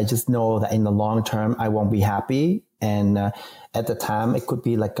just know that in the long term, I won't be happy. And, at the time it could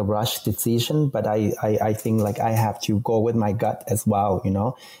be like a rush decision, but I think like I have to go with my gut as well,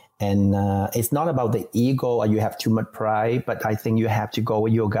 And it's not about the ego or you have too much pride, but I think you have to go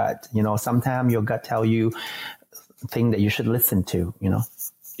with your gut. Sometimes your gut tell you thing that you should listen to,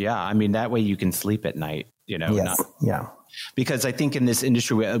 Yeah. That way you can sleep at night, Yes. Because I think in this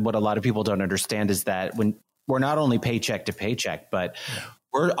industry, what a lot of people don't understand is that when we're not only paycheck to paycheck, but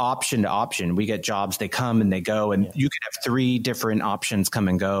we're option to option. We get jobs, they come and they go, and you could have 3 different options come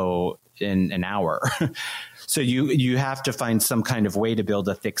and go in an hour. So you have to find some kind of way to build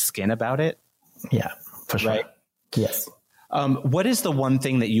a thick skin about it. Yeah, for sure. Right? Yes. What is the one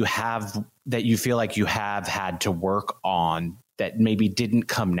thing that you feel like you have had to work on that maybe didn't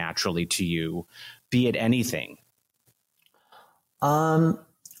come naturally to you, be it anything?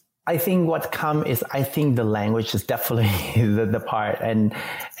 I think the language is definitely the part, and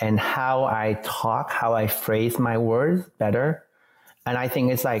how I talk, how I phrase my words better. And I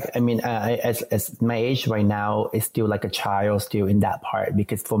think it's like, as my age right now is still like a child still in that part,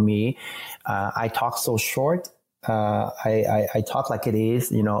 because for me, I talk so short. I talk like it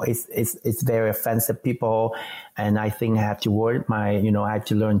is, it's very offensive people. And I think I have to I have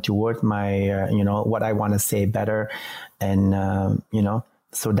to learn to word my, what I want to say better. And,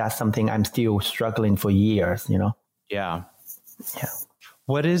 so that's something I'm still struggling for years, Yeah. Yeah.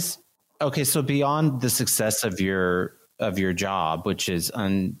 So beyond the success of your job, which is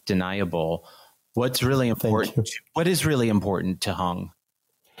undeniable, what's really important? What is really important to Hung?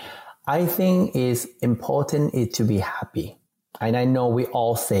 I think is important is to be happy. And I know we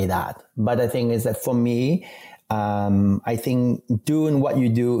all say that, but the thing is that for me, I think doing what you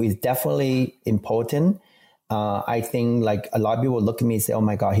do is definitely important. I think like a lot of people look at me and say, oh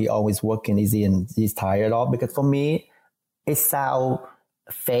my God, he always working, he's tired of, because for me, it sounds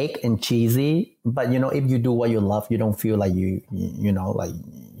fake and cheesy, but if you do what you love, you don't feel like like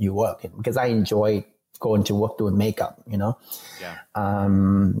you work, because I enjoy going to work doing makeup, Yeah.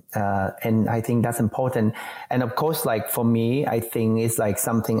 And I think that's important. And of course, like for me, I think it's like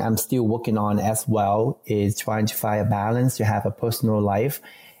something I'm still working on as well, is trying to find a balance to have a personal life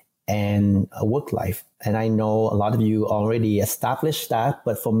and a work life. And I know a lot of you already established that,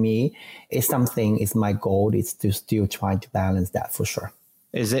 but for me, it's my goal is to still try to balance that for sure.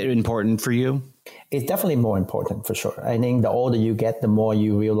 Is it important for you? It's definitely more important for sure. I think the older you get, the more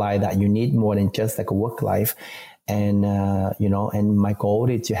you realize that you need more than just like a work life. And, and my goal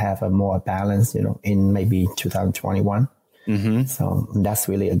is to have a more balance, in maybe 2021. Mm-hmm. So that's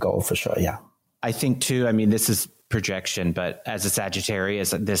really a goal for sure. Yeah. I think too, this is projection, but as a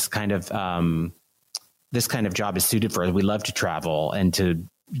Sagittarius, this kind of job is suited for us. We love to travel and to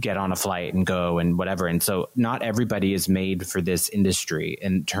get on a flight and go and whatever. And so not everybody is made for this industry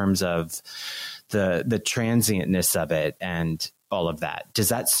in terms of the transientness of it and all of that. Does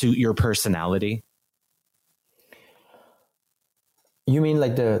that suit your personality? You mean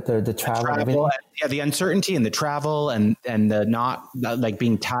like the travel? Yeah, the uncertainty and the travel and the not like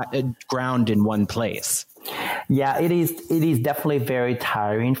being ground in one place. Yeah, it is definitely very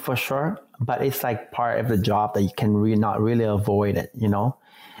tiring for sure, but it's like part of the job that you can not really avoid it, you know.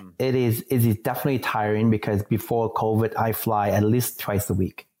 It is definitely tiring because before COVID, I fly at least twice a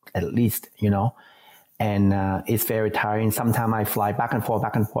week, at least, you know, and it's very tiring. Sometimes I fly back and forth,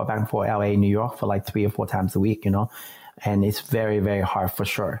 LA, New York for like 3 or 4 times a week, you know, and it's very, very hard for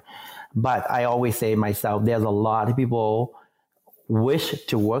sure. But I always say myself, there's a lot of people wish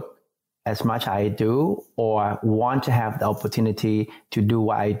to work as much as I do or want to have the opportunity to do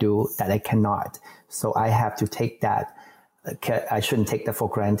what I do that I cannot. So I have to take that. I shouldn't take that for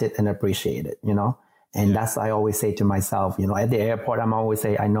granted and appreciate it, you know? And that's, I always say to myself, you know, at the airport, I'm always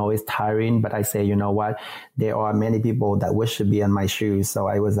say, I know it's tiring, but I say, you know what? There are many people that wish to be in my shoes. So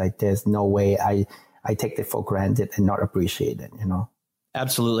I was like, there's no way I take it for granted and not appreciate it, you know?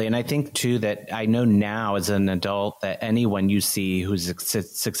 Absolutely. And I think too, that I know now as an adult that anyone you see who's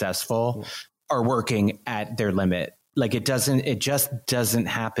successful are working at their limit. Like it just doesn't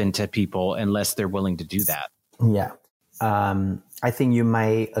happen to people unless they're willing to do that. Yeah. I think you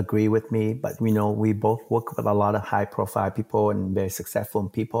may agree with me, but you know, we both work with a lot of high profile people and very successful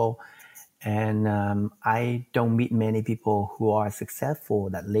people. And I don't meet many people who are successful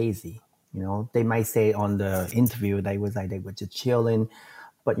that lazy. You know, they might say on the interview they were just chilling,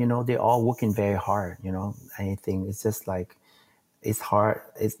 but you know, they're all working very hard. You know, I think it's just like, it's hard.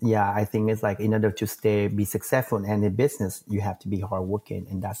 I think it's like in order to be successful in any business, you have to be hardworking,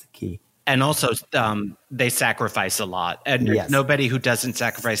 and that's the key. And also, they sacrifice a lot. And there's nobody who doesn't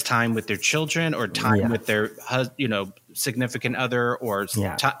sacrifice time with their children or time with their, significant other or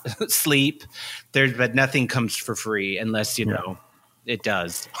sleep. But nothing comes for free unless, you know, it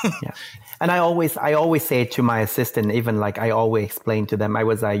does. Yeah. And I always say to my assistant, even like I always explain to them, I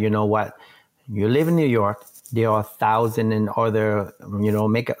was like, you know what? You live in New York. There are thousands and other, you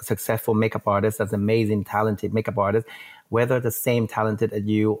know, successful makeup artists, that's amazing, talented makeup artists, whether the same talented as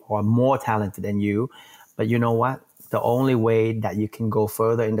you or more talented than you. But you know what? The only way that you can go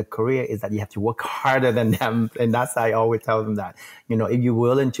further in the career is that you have to work harder than them. And that's, I always tell them that, you know, if you're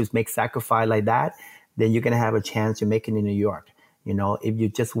willing to make sacrifice like that, then you're going to have a chance to make it in New York. You know, if you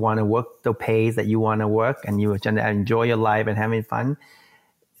just want to work the pace that you want to work and you enjoy your life and having fun,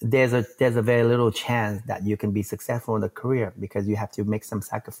 there's a very little chance that you can be successful in the career because you have to make some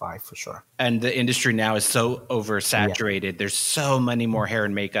sacrifice for sure. And the industry now is so oversaturated. Yeah. There's so many more hair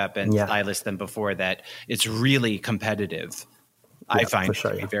and makeup and stylists than before that it's really competitive. I find it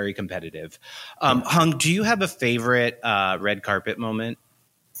to be very competitive. Hung, do you have a favorite red carpet moment?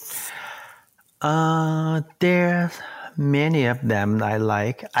 There's many of them I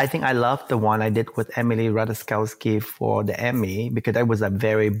like. I think I love the one I did with Emily Ratajkowski for the Emmy because that was a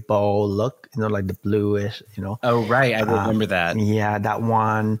very bold look, you know, like the bluish, you know. Oh, right. I remember that. Yeah, that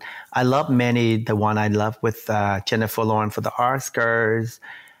one. I love many. The one I love with Jennifer Lawrence for the Oscars.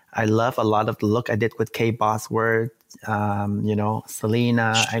 I love a lot of the look I did with Kate Bosworth, you know,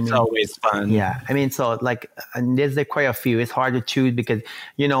 Selena. It's always fun. Yeah. I mean, so like, and there's quite a few. It's hard to choose because,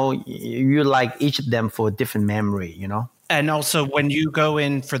 you know, you like each of them for a different memory, you know? And also when you go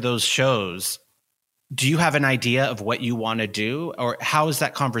in for those shows, do you have an idea of what you want to do or how is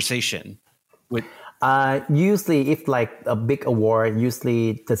that conversation with? Usually if like a big award,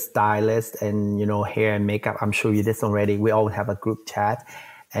 usually the stylist and, you know, hair and makeup, I'm sure you did this already. We all have a group chat.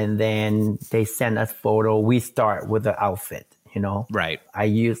 And then they send us photo. We start with the outfit, you know? Right. I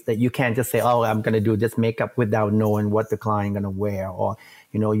use that. You can't just say, oh, I'm going to do this makeup without knowing what the client going to wear. Or,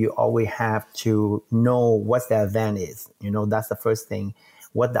 you know, you always have to know what the event is. You know, that's the first thing,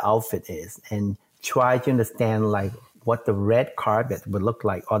 what the outfit is. And try to understand like what the red carpet would look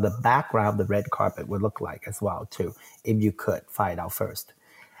like or the background of the red carpet would look like as well, too, if you could find out first.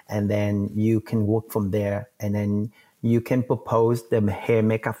 And then you can work from there. And then you can propose the hair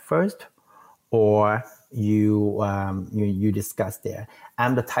makeup first, or you discuss there.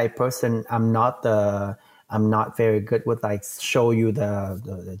 I'm the type person. I'm not very good with like show you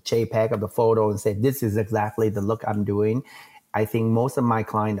the JPEG of the photo and say this is exactly the look I'm doing. I think most of my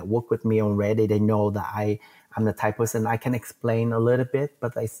clients that work with me already, they know that I'm the type of person I can explain a little bit,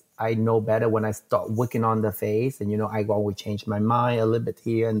 but I know better when I start working on the face, and you know I always change my mind a little bit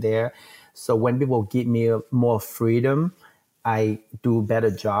here and there. So when people give me more freedom, I do a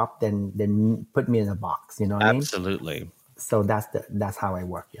better job than put me in a box. You know what I mean? Absolutely. So that's how I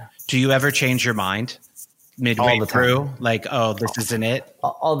work. Yeah. Do you ever change your mind midway through? Like, oh, this isn't it?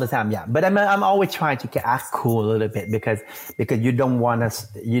 All the time, yeah. But I'm always trying to act cool a little bit because you don't want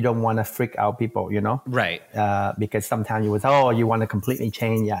to freak out people, you know? Right. Because sometimes you want to completely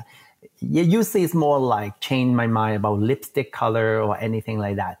change. Yeah. Usually it's more like change my mind about lipstick color or anything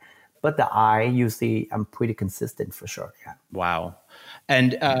like that. But the eye, usually I'm pretty consistent for sure. Yeah. Wow.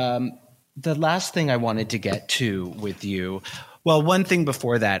 And the last thing I wanted to get to with you, well, one thing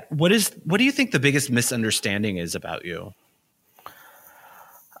before that, what do you think the biggest misunderstanding is about you?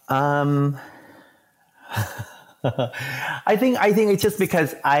 I think it's just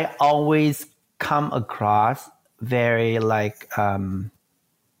because I always come across very like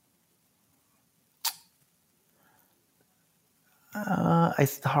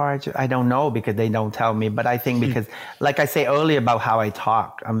it's hard. I don't know because they don't tell me. But I think because, like I say earlier about how I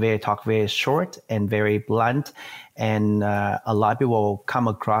talk, I'm very short and very blunt, and a lot of people come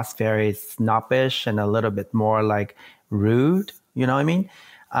across very snobbish and a little bit more like rude. You know what I mean?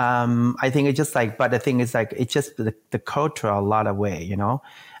 I think it's just like, but the thing is like, it's just the culture a lot of way. You know,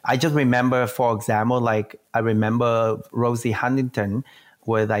 I just remember, for example, like I remember Rosie Huntington,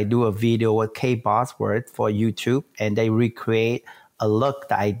 where I do a video with Kay Bosworth for YouTube, and they recreate a look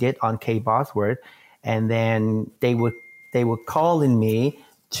that I did on Kay Bosworth, and then they were calling me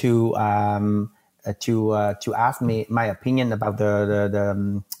to ask me my opinion about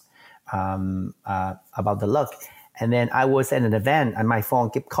about the look. And then I was at an event and my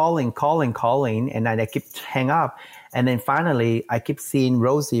phone kept calling, and then I kept hang up. And then finally I keep seeing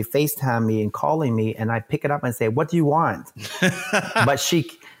Rosie FaceTime me and calling me, and I pick it up and say, "What do you want?" but she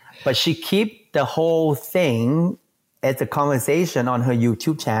keep the whole thing as a conversation on her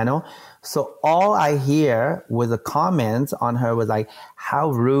YouTube channel. So all I hear was the comments on her was like,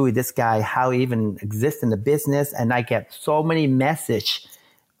 how rude this guy, how he even exists in the business. And I get so many message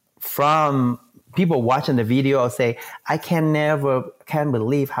from people watching the video say, I can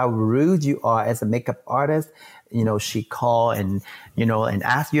believe how rude you are as a makeup artist. You know, she called and, you know, and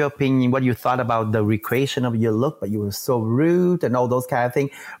asked your opinion, what you thought about the recreation of your look, but you were so rude and all those kind of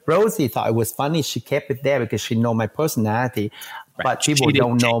things. Rosie thought it was funny. She kept it there because she know my personality, right. But people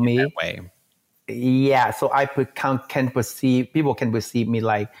don't know me. That way. Yeah. So people can perceive me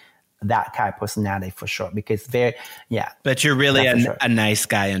like that kind of personality for sure, because But you're really a nice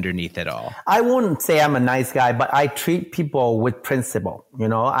guy underneath it all. I wouldn't say I'm a nice guy, but I treat people with principle. You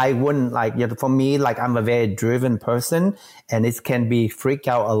know, I wouldn't like, you know, for me, like I'm a very driven person, and it can be freak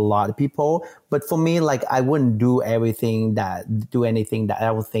out a lot of people. But for me, like I wouldn't do anything that I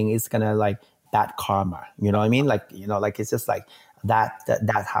would think is gonna like bad karma. You know what I mean? Like, you know, like it's just like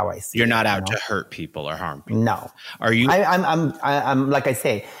that's how I see it. You're not out to hurt people or harm people. No. Are you? I'm like I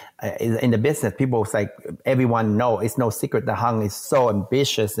say, in the business, people like everyone know it's no secret that Hung is so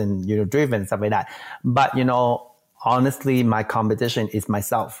ambitious and, you know, driven and stuff like that. But, you know, honestly, my competition is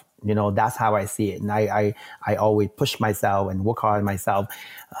myself. You know, that's how I see it. And I always push myself and work hard on myself.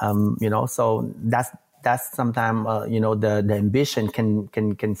 You know, so that's sometimes, you know, the ambition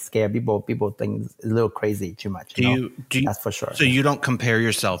can scare people. People think it's a little crazy too much. Do you, that's for sure. So you don't compare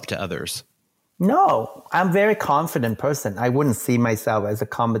yourself to others? No, I'm a very confident person. I wouldn't see myself as a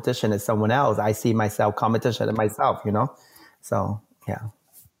competition as someone else. I see myself competition at myself, you know? So, yeah.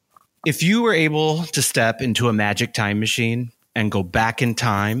 If you were able to step into a magic time machine and go back in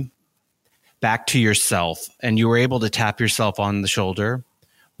time, back to yourself, and you were able to tap yourself on the shoulder,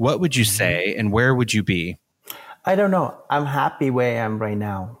 what would you say and where would you be? I don't know. I'm happy where I am right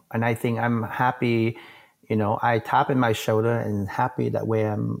now. And I think I'm happy. You know, I tap in my shoulder and happy that way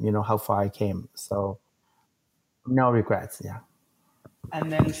I'm, you know, how far I came. So no regrets. Yeah.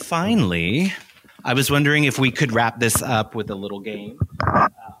 And then finally, I was wondering if we could wrap this up with a little game.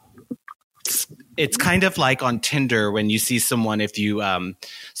 It's kind of like on Tinder when you see someone, if you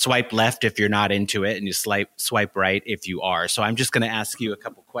swipe left if you're not into it, and you swipe right if you are. So I'm just going to ask you a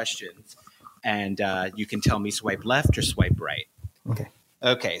couple questions, and you can tell me swipe left or swipe right.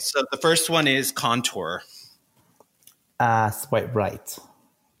 Okay. So the first one is contour. Swipe right.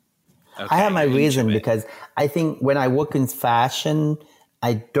 Okay, I have my reason because I think when I work in fashion,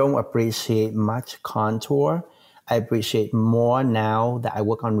 I don't appreciate much contour. I appreciate more now that I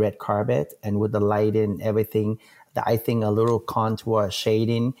work on red carpet and with the lighting and everything, that I think a little contour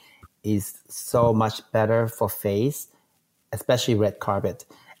shading is so much better for face, especially red carpet.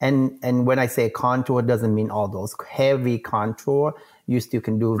 And when I say contour, doesn't mean all those heavy contour. You still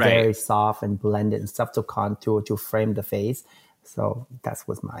can do very soft and blended and stuff to contour to frame the face. So that's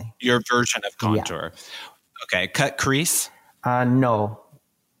what's your version of contour. Yeah. Okay. Cut crease? No.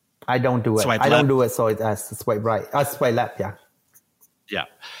 I don't do it. Swipe I left? don't do it. So it's swipe right. Swipe left. Yeah. Yeah.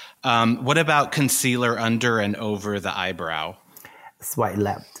 What about concealer under and over the eyebrow? Swipe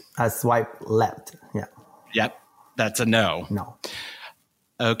left. Swipe left. Yeah. Yep. That's a no. No.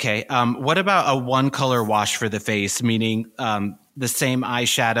 Okay. What about a one color wash for the face, meaning the same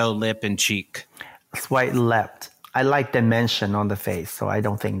eyeshadow, lip, and cheek? Swipe left. I like dimension on the face, so I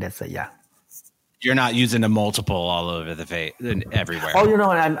don't think that's a yeah. You're not using a multiple all over the face, everywhere. Oh, you know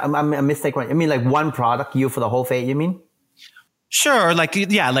what? I'm a mistake. I mean, like one product you for the whole face, you mean? Sure. Like,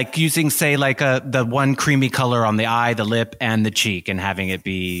 yeah, like using, say, like the one creamy color on the eye, the lip, and the cheek, and having it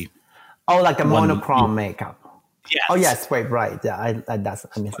be. Oh, like a monochrome makeup. Yes. Oh, yes. Wait, right. Yeah, I missed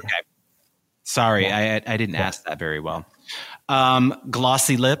it. Okay. Sorry, I didn't ask that very well.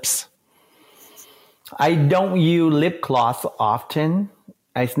 Glossy lips. I don't use lip gloss often.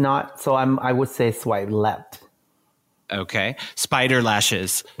 It's not, so I would say swipe left. Okay. Spider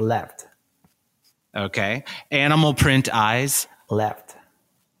lashes. Left. Okay. Animal print eyes. Left.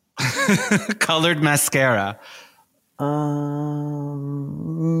 Colored mascara.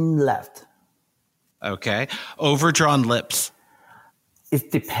 Left. Okay. Overdrawn lips.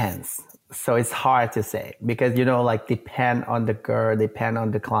 It depends. So it's hard to say because, you know, like depend on the girl, depend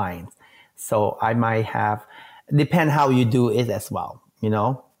on the client. So I might have, depend how you do it as well, you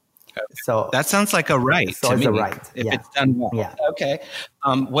know? Okay. So that sounds like a right so to it's me. a right. If Yeah. it's done well. Yeah. Okay.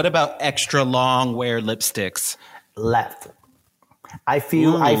 What about extra long wear lipsticks? Left. I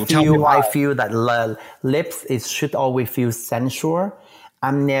feel that lips should always feel sensual.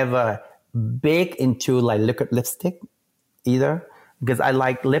 I'm never big into like liquid lipstick either because I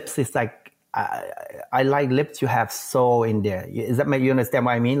like lips. It's like I like lips to have soul in there. Is that you understand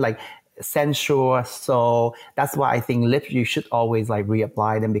what I mean? Like sensual soul. That's why I think lips you should always like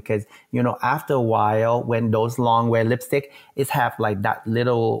reapply them because you know after a while when those long wear lipstick it have like that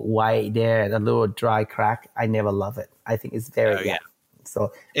little white there, the little dry crack. I never love it. I think it's very yeah.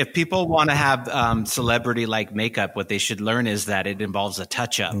 So if people want to have celebrity like makeup, what they should learn is that it involves a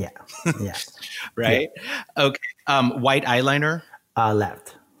touch up. Yeah. Yeah. Right. Yeah. Okay. White eyeliner.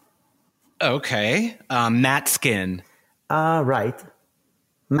 Left. Okay. Matte skin. Right.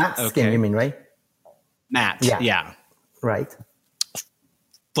 Matte skin, you mean, right? Matte. Yeah. Right.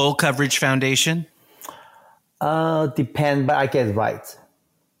 Full coverage foundation. Depend, but I guess right.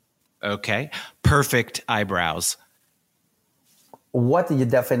 Okay. Perfect eyebrows. What is your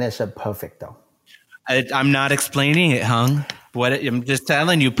definition of perfect, though? I'm not explaining it, Hung. I'm just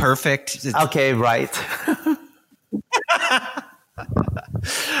telling you, perfect. Okay, right.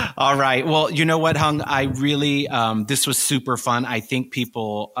 All right. Well, you know what, Hung? I really, this was super fun. I think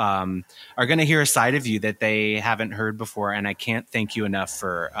people are going to hear a side of you that they haven't heard before, and I can't thank you enough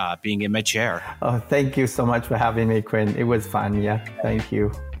for being in my chair. Oh, thank you so much for having me, Quinn. It was fun. Yeah. Thank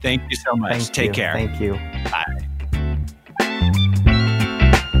you. Thank you so much. Take care. Thank you. Bye.